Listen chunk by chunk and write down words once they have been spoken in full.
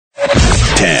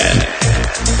10,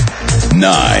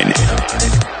 9,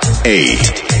 8,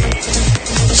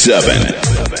 7,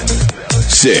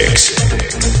 6,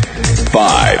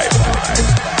 5,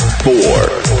 4,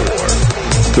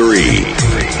 3,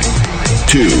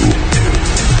 2,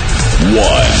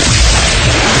 1.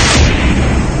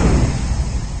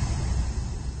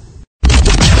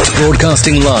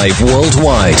 Broadcasting live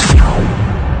worldwide.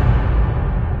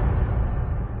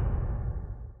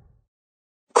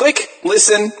 Click,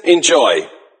 listen, enjoy.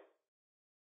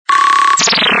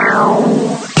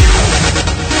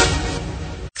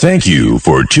 Thank you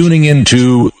for tuning in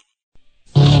to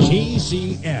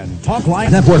TCN Talk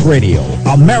Live Network Radio,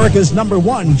 America's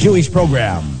 #1 Jewish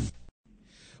program.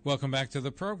 Welcome back to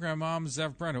the program. I'm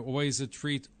Zev Brenner. Always a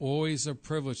treat, always a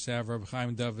privilege to have Rabbi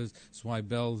Chaim David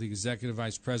Zweibel, the Executive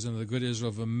Vice President of the Good Israel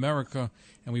of America,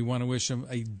 and we want to wish him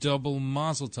a double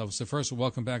mazel tov. So first,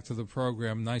 welcome back to the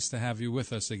program. Nice to have you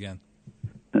with us again.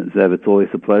 Zev, it's always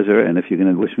a pleasure, and if you're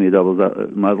going to wish me a double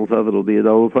mazel tov, it'll be a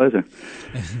double pleasure.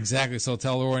 Exactly. So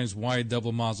tell the audience why a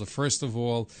double mazel. First of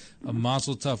all, a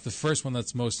mazel tov, the first one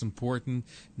that's most important,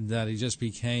 that he just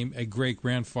became a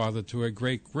great-grandfather to a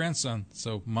great-grandson.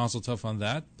 So mazel tov on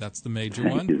that. That's the major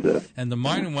one. Thank you, and the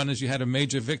minor one is you had a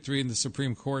major victory in the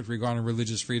Supreme Court regarding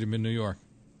religious freedom in New York.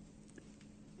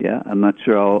 Yeah, I'm not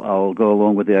sure I'll go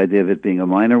along with the idea of it being a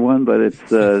minor one, but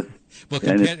it's well,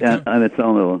 on its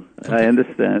own level. I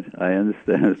understand,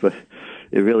 but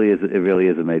it really is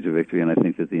a major victory, and I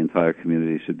think that the entire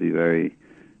community should be very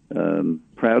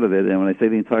proud of it. And when I say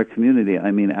the entire community, I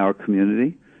mean our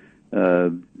community,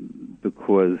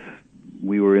 because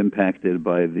we were impacted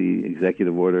by the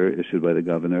executive order issued by the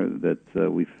governor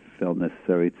that we felt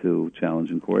necessary to challenge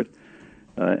in court.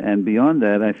 And beyond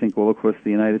that, I think all across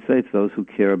the United States, those who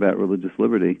care about religious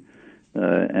liberty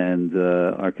and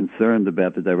are concerned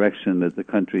about the direction that the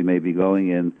country may be going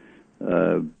in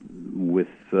with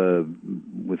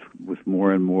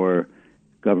more and more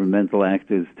governmental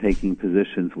actors taking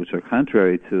positions which are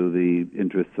contrary to the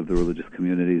interests of the religious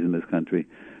communities in this country.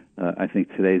 I think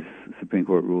today's Supreme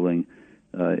Court ruling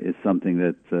is something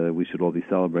that we should all be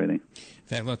celebrating. In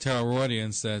fact, let's tell our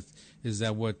audience that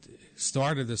what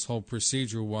started this whole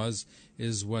procedure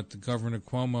is what Governor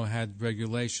Cuomo had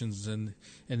regulations and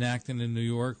enacted in New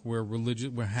York where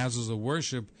houses of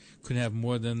worship could have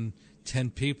more than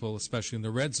 10 people, especially in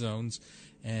the red zones,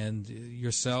 and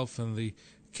yourself and the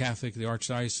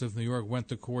Archdiocese of New York went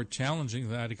to court challenging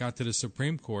that. It got to the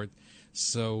Supreme Court.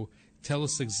 So tell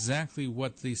us exactly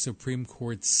what the Supreme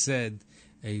Court said,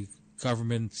 a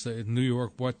government in New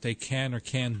York, what they can or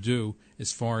can't do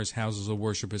as far as houses of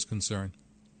worship is concerned.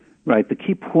 Right. The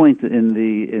key point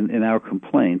in our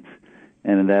complaint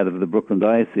and in that of the Brooklyn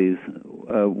Diocese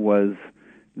was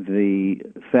the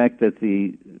fact that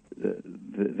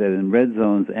that in red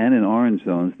zones and in orange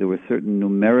zones there were certain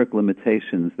numeric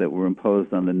limitations that were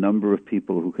imposed on the number of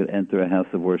people who could enter a house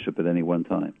of worship at any one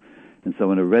time. And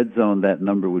so in a red zone, that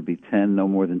number would be 10, no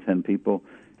more than 10 people.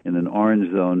 In an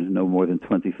orange zone, no more than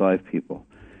 25 people.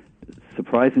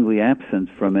 Surprisingly absent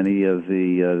from any of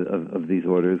these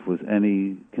orders was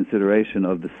any consideration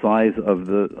of the size of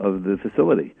the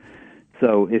facility.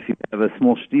 So if you have a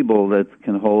small shtibel that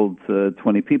can hold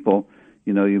 20 people,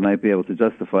 you might be able to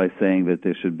justify saying that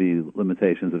there should be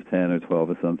limitations of 10 or 12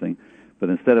 or something. But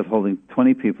instead of holding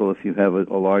 20 people, if you have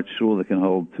a large shul that can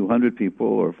hold 200 people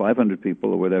or 500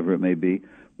 people or whatever it may be,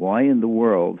 why in the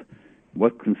world,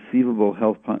 what conceivable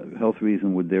health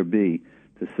reason would there be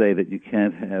to say that you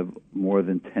can't have more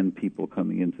than 10 people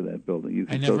coming into that building?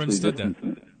 I never understood that.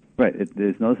 Right.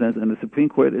 There's no sense. And the Supreme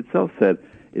Court itself said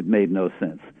it made no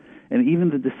sense. And even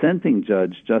the dissenting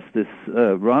judge, Justice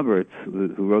Roberts, who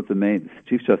wrote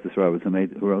Chief Justice Roberts,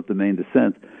 who wrote the main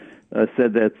dissent,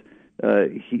 said that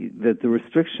that the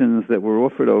restrictions that were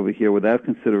offered over here without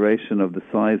consideration of the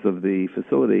size of the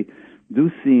facility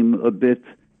do seem a bit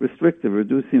restrictive or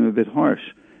do seem a bit harsh.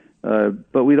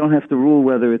 But we don't have to rule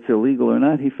whether it's illegal or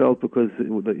not, he felt, because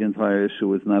the entire issue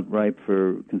was not ripe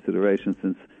for consideration,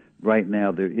 since right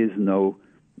now there is no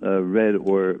red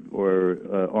or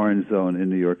orange zone in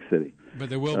New York City. But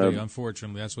there will be,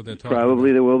 unfortunately. That's what they're talking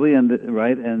probably about. There will be,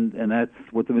 and that's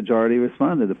what the majority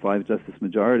responded. The 5-justice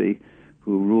majority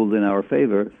who ruled in our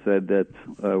favor said that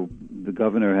the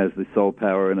governor has the sole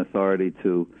power and authority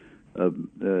to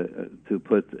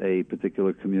put a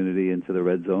particular community into the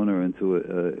red zone or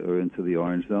into the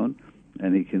orange zone,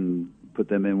 and he can put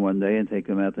them in one day and take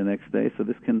them out the next day. So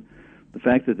the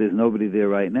fact that there's nobody there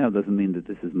right now doesn't mean that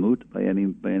this is moot by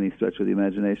any stretch of the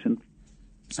imagination.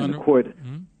 And the court,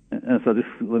 and so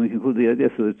let me conclude the idea.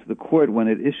 So it's the court, when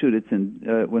it issued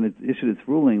its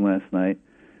ruling last night,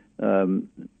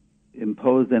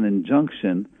 imposed an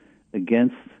injunction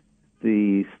against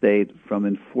the state from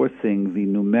enforcing the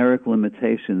numeric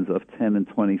limitations of 10 and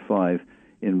 25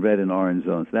 in red and orange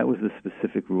zones. That was the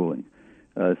specific ruling.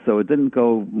 So it didn't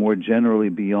go more generally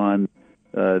beyond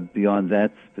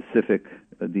that specific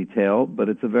detail, but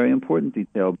it's a very important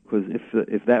detail, because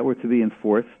if that were to be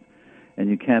enforced, and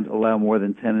you can't allow more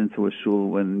than 10 into a shul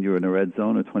when you're in a red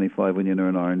zone, or 25 when you're in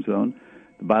an orange zone,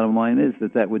 the bottom line is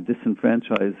that would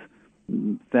disenfranchise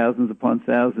thousands upon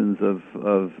thousands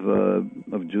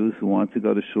of Jews who want to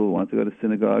go to shul, want to go to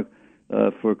synagogue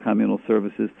for communal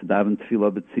services, to daven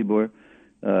tefillah b'tzibur,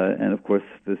 and of course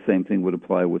the same thing would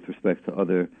apply with respect to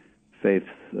other faith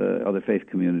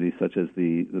communities, such as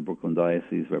the Brooklyn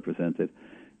Diocese represented.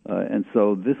 And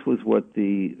so this was what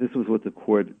the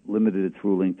court limited its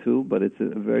ruling to. But it's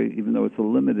even though it's a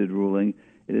limited ruling,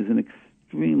 it is an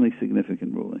extremely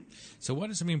significant ruling. So what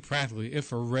does it mean practically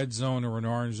if a red zone or an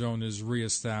orange zone is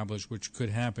reestablished, which could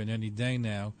happen any day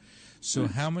now? So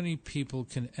how many people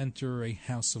can enter a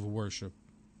house of worship?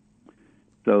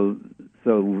 So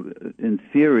in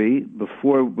theory,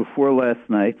 before last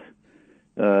night,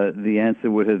 the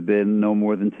answer would have been no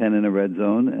more than 10 in a red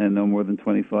zone and no more than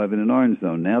 25 in an orange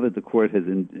zone. Now that the court has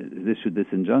issued this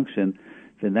injunction,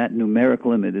 then that numeric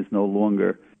limit is no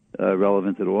longer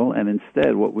relevant at all, and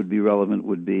instead what would be relevant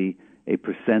would be a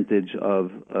percentage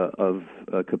of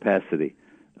capacity.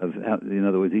 In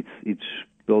other words, each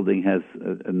building has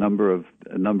a number of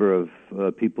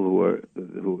people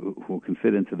who can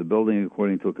fit into the building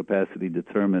according to a capacity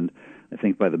determined, I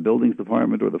think, by the buildings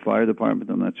department or the fire department.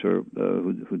 I'm not sure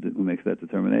who makes that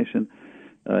determination.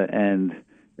 And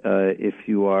if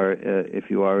you are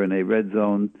in a red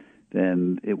zone,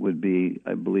 then it would be,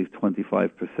 I believe,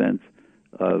 25%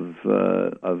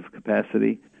 of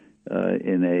capacity.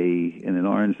 In an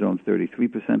orange zone,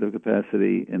 33% of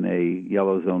capacity. In a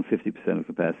yellow zone, 50% of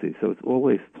capacity. So it's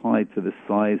always tied to the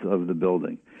size of the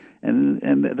building, and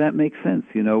that makes sense.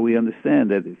 We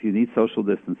understand that if you need social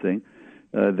distancing,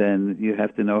 then you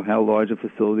have to know how large a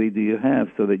facility do you have,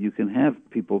 so that you can have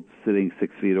people sitting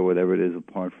 6 feet or whatever it is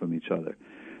apart from each other.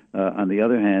 On the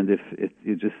other hand, if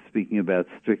you're just speaking about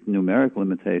strict numeric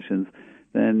limitations,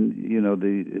 then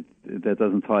that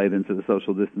doesn't tie it into the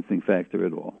social distancing factor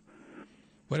at all.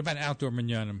 What about outdoor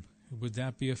minyanim? Would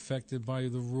that be affected by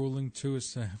the ruling too,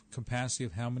 as to capacity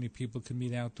of how many people can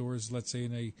meet outdoors, let's say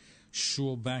in a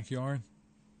shul backyard?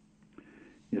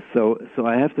 Yes, so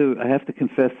I have to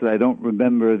confess that I don't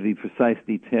remember the precise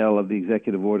detail of the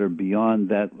executive order beyond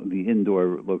the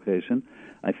indoor location.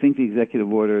 I think the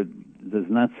executive order does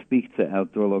not speak to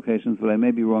outdoor locations, but I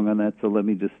may be wrong on that, so let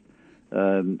me just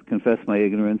confess my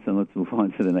ignorance, and let's move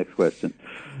on to the next question.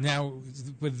 Now,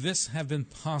 would this have been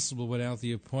possible without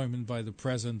the appointment by the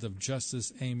President of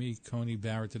Justice Amy Coney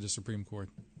Barrett to the Supreme Court?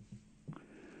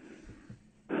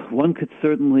 One could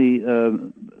certainly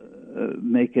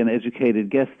make an educated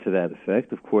guess to that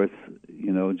effect. Of course,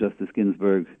 Justice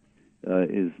Ginsburg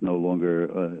is no longer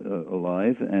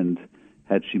alive, and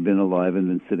had she been alive and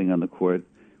been sitting on the court,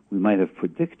 we might have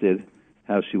predicted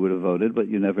how she would have voted, but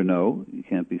you never know. You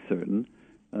can't be certain.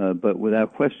 But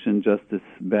without question, Justice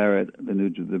Barrett,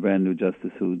 the brand new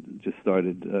justice who just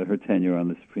started her tenure on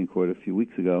the Supreme Court a few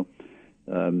weeks ago,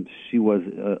 she was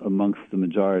amongst the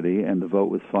majority, and the vote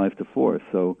was 5-4.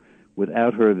 So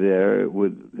without her there, it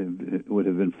would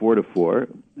have been 4-4.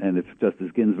 And if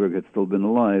Justice Ginsburg had still been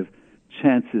alive,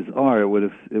 chances are it would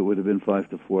have been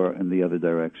 5-4 in the other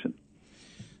direction.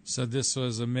 So this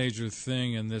was a major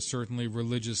thing, and there's certainly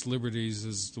religious liberties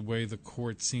is the way the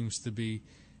court seems to be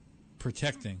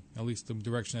protecting, at least the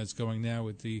direction that's going now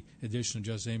with the addition of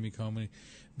Justice Amy Coney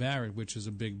Barrett, which is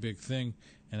a big, big thing.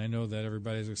 And I know that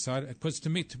everybody's excited. Because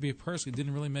to me, to be a person, it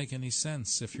didn't really make any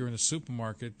sense. If you're in a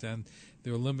supermarket and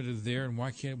they're limited there, and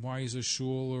why is a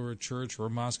shul or a church or a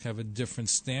mosque have a different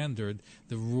standard?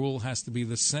 The rule has to be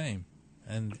the same.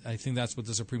 And I think that's what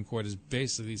the Supreme Court is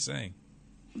basically saying.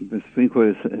 The Supreme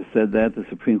Court has said that. The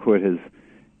Supreme Court has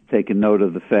taken note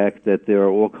of the fact that there are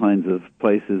all kinds of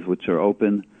places which are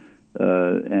open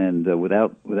and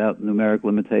without numeric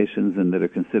limitations, and that are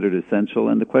considered essential.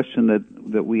 And the question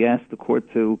that we asked the court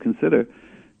to consider,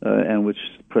 and which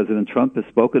President Trump has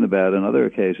spoken about on other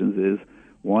occasions, is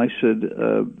why should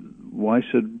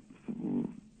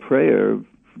prayer,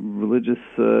 religious,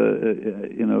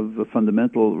 the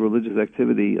fundamental religious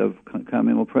activity of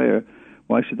communal prayer,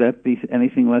 why should that be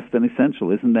anything less than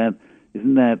essential? Isn't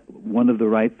that one of the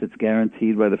rights that's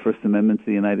guaranteed by the First Amendment to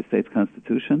the United States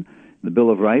Constitution? The Bill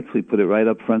of Rights, we put it right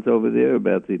up front over there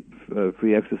about the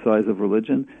free exercise of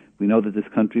religion. We know that this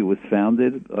country was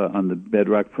founded on the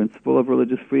bedrock principle of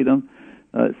religious freedom.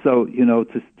 So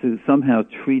to somehow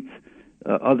treat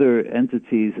other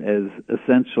entities as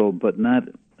essential, but not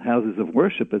houses of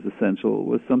worship as essential,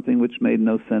 was something which made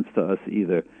no sense to us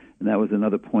either. And that was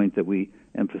another point that we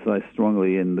emphasized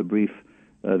strongly in the briefs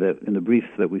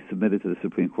that we submitted to the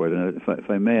Supreme Court. And if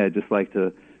I may, I'd just like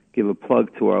to give a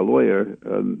plug to our lawyer,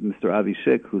 Mr. Avi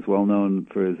Schick, who's well known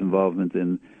for his involvement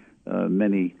in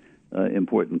many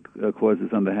important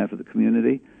causes on behalf of the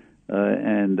community.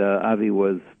 And Avi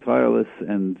was tireless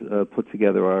and put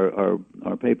together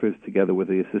our papers together with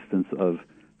the assistance of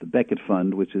the Beckett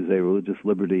Fund, which is a religious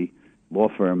liberty law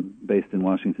firm based in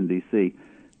Washington, D.C.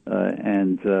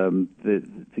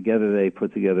 Together they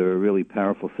put together a really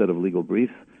powerful set of legal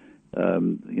briefs.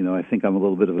 I think I'm a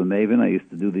little bit of a maven. I used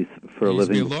to do these for a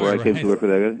living before I came to work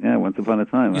with Agada. Yeah, once upon a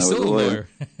time I was a lawyer.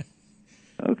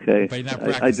 Okay. But you're not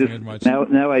practicing it much.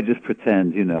 Now I just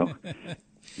pretend,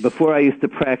 Before I used to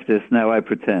practice, now I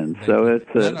pretend. So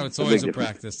it's always a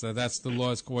practice. That's the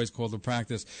law. It's always called a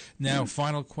practice. Now,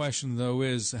 final question, though,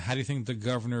 is how do you think the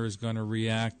governor is going to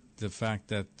react to the fact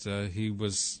that he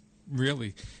was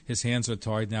really, his hands are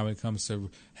tied now when it comes to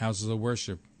houses of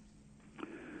worship?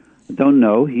 I don't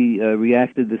know. He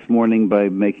reacted this morning by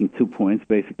making 2 points,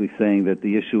 basically saying that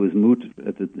the issue is moot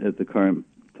at the current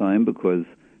time because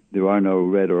there are no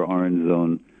red or orange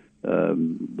zone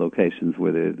locations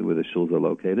where the shuls are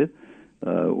located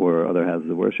or other houses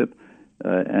of worship.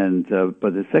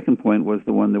 But the second point was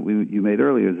the one that you made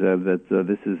earlier, Zev, that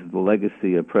this is the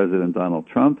legacy of President Donald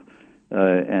Trump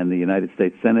and the United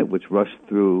States Senate, which rushed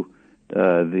through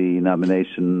the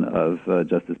nomination of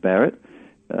Justice Barrett.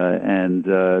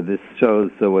 This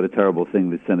shows what a terrible thing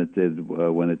the Senate did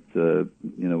when it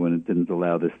didn't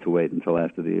allow this to wait until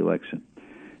after the election.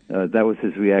 That was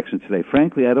his reaction today.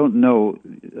 Frankly, I don't know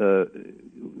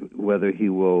whether he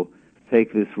will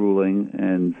take this ruling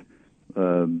and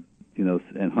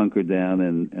hunker down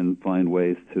and find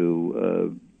ways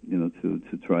to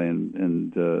try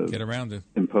and get around it.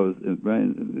 Impose right.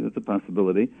 It's a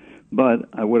possibility, but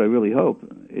what I really hope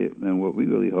and what we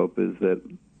really hope is that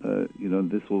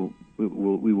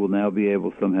we will now be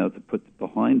able somehow to put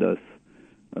behind us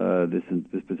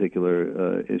this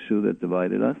particular issue that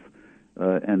divided us.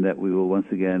 And that we will once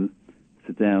again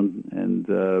sit down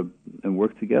and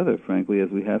work together, frankly, as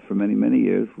we have for many, many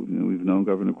years. We've known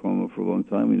Governor Cuomo for a long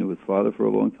time. We knew his father for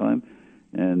a long time.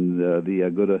 And the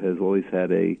Aguda has always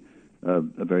had a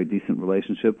very decent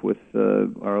relationship with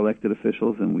our elected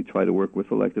officials, and we try to work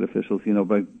with elected officials.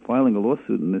 By filing a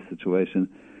lawsuit in this situation,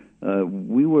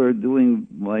 we were doing,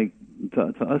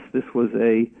 to us, this was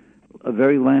a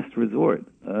very last resort.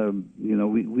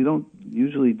 We don't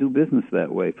usually do business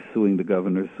that way, suing the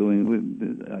governor,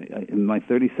 in my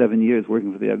 37 years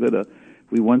working for the Aguda,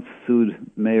 we once sued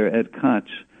Mayor Ed Koch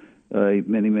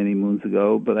many, many moons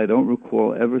ago, but I don't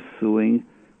recall ever suing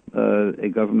a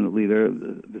government leader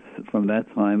from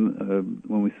that time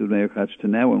when we sued Mayor Koch to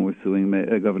now when we're suing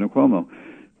Governor Cuomo.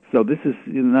 So this is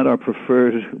not our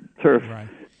preferred turf. Right.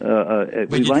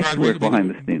 We like to work behind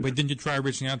the scenes. But didn't you try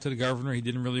reaching out to the governor? He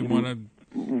didn't really want to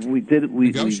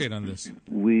negotiate on this.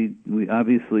 We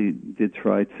obviously did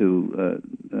try to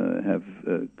have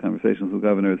conversations with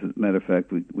governors. As a matter of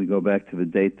fact, we go back to the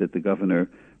date that the governor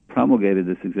promulgated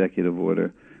this executive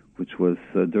order, which was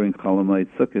during Cholamite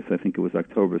Sukkot. I think it was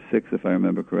October 6th, if I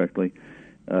remember correctly.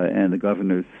 And the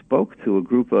governor spoke to a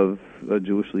group of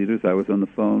Jewish leaders. I was on the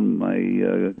phone.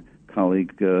 My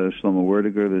colleague Shlomo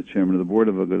Werdiger, the chairman of the board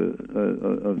of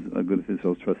Agudath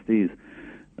Israel's trustees,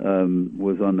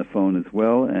 was on the phone as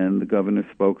well, and the governor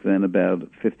spoke then about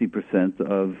 50%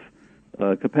 of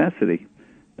capacity.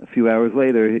 A few hours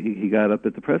later, he got up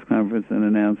at the press conference and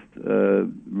announced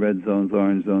red zones,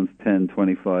 orange zones, 10,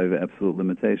 25, absolute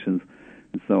limitations,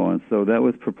 and so on. So that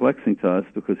was perplexing to us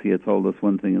because he had told us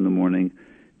one thing in the morning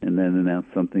and then announced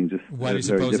something just Why do you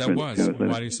very suppose different. that was?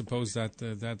 Why do you suppose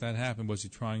that happened? Was he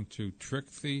trying to trick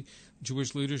the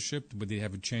Jewish leadership? Would he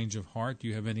have a change of heart? Do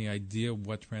you have any idea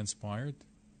what transpired?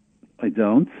 I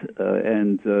don't,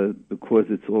 and because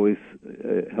it's always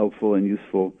helpful and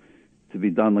useful to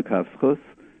be done l'kavchus,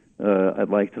 I'd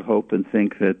like to hope and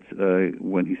think that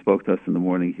when he spoke to us in the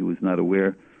morning, he was not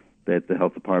aware that the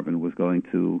health department was going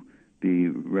to be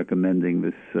recommending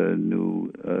this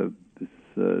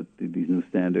these new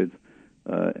standards,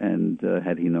 and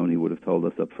had he known, he would have told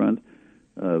us up front.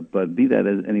 But be that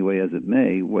as it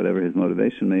may, whatever his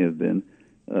motivation may have been,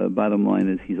 bottom line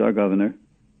is he's our governor,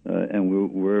 and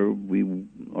we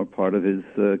are part of his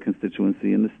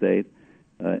constituency in the state,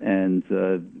 and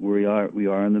we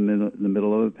are in the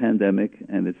middle of a pandemic,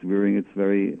 and it's rearing its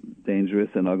very dangerous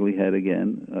and ugly head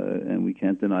again, and we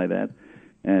can't deny that.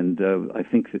 And I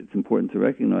think it's important to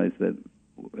recognize that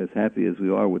as happy as we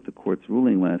are with the court's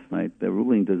ruling last night, that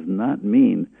ruling does not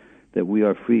mean that we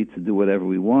are free to do whatever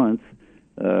we want,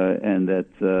 and that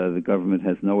the government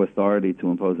has no authority to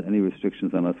impose any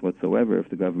restrictions on us whatsoever. If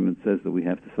the government says that we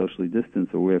have to socially distance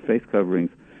or wear face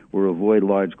coverings or avoid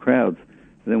large crowds,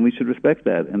 then we should respect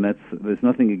that. And there's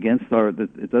nothing against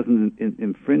it doesn't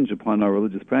infringe upon our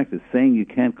religious practice. Saying you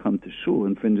can't come to shul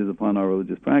infringes upon our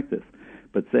religious practice.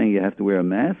 But saying you have to wear a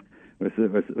mask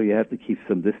or you have to keep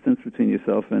some distance between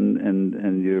yourself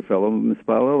and your fellow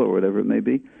mispalel or whatever it may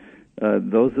be,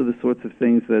 those are the sorts of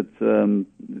things that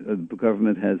the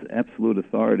government has absolute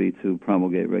authority to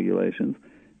promulgate regulations,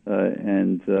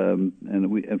 and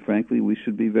frankly, we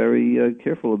should be very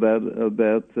careful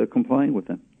about complying with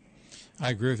them. I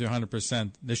agree with you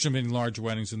 100%. There shouldn't be any large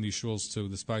weddings in these shuls, too,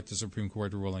 despite the Supreme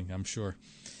Court ruling, I'm sure.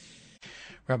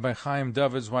 Rabbi Chaim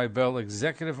David Zweibel,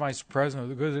 Executive Vice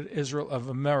President of the Agudat Israel of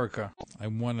America. I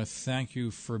want to thank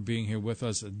you for being here with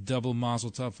us. A double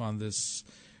mazel tov on this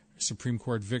Supreme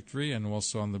Court victory and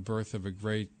also on the birth of a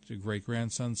great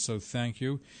grandson. So thank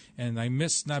you. And I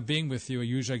miss not being with you.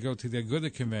 Usually I go to the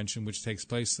Agudat convention, which takes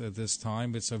place at this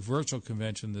time. It's a virtual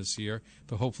convention this year,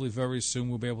 but hopefully very soon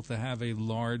we'll be able to have a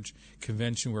large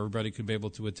convention where everybody could be able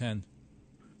to attend.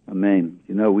 Amen.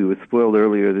 You know, we were spoiled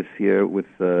earlier this year with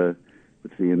the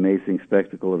amazing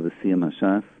spectacle of the Siyum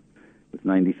HaShas with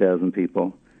 90,000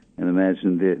 people. And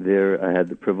imagine there I had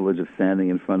the privilege of standing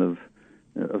in front of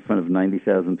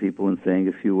 90,000 people and saying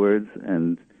a few words.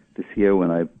 And this year,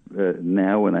 when I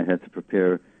had to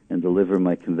prepare and deliver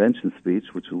my convention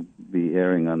speech, which will be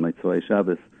airing on my Tzolei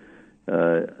Shabbos,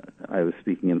 I was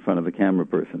speaking in front of a camera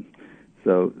person.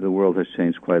 So the world has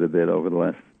changed quite a bit over the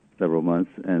last several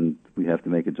months, and we have to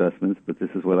make adjustments. But this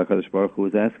is what HaKadosh Baruch Hu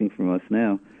is asking from us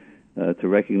now, to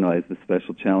recognize the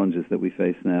special challenges that we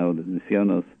face now, the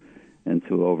nisyonos, and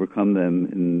to overcome them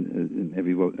in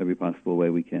every possible way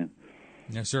we can.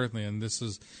 Yeah, certainly, and this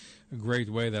is a great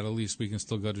way that at least we can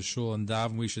still go to shul and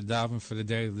daven. We should daven for the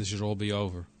day that this should all be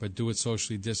over, but do it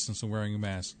socially distanced and wearing a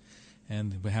mask.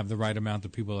 And we have the right amount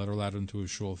of people that are allowed into a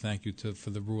shul. Thank you for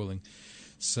the ruling.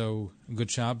 So,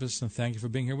 good Shabbos, and thank you for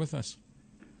being here with us.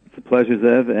 It's a pleasure,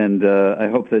 Zev, and I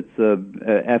hope that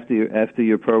after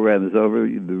your program is over,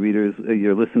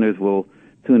 your listeners will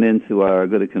tune in to our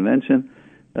Agudat convention,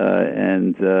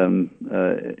 and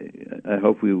I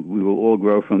hope we will all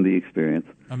grow from the experience.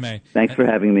 Amen. Thanks for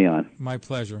having me on. My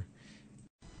pleasure.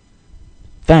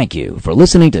 Thank you for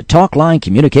listening to Talkline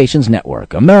Communications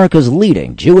Network, America's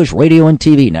leading Jewish radio and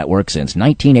TV network since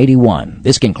 1981.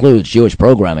 This concludes Jewish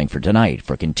programming for tonight.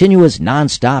 For continuous,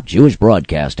 non-stop Jewish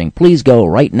broadcasting, please go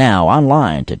right now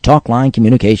online to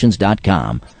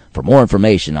TalklineCommunications.com. For more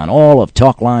information on all of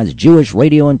Talkline's Jewish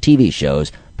radio and TV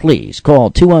shows, please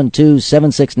call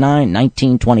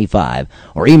 212-769-1925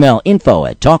 or email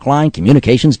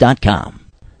info@TalklineCommunications.com.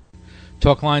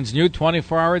 Talkline's new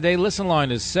 24-hour-a-day listen line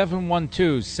is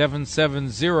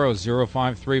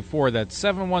 712-770-0534. That's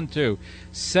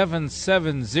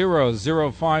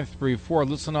 712-770-0534.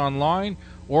 Listen online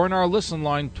or in our listen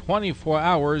line 24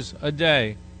 hours a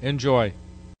day. Enjoy.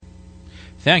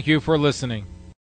 Thank you for listening.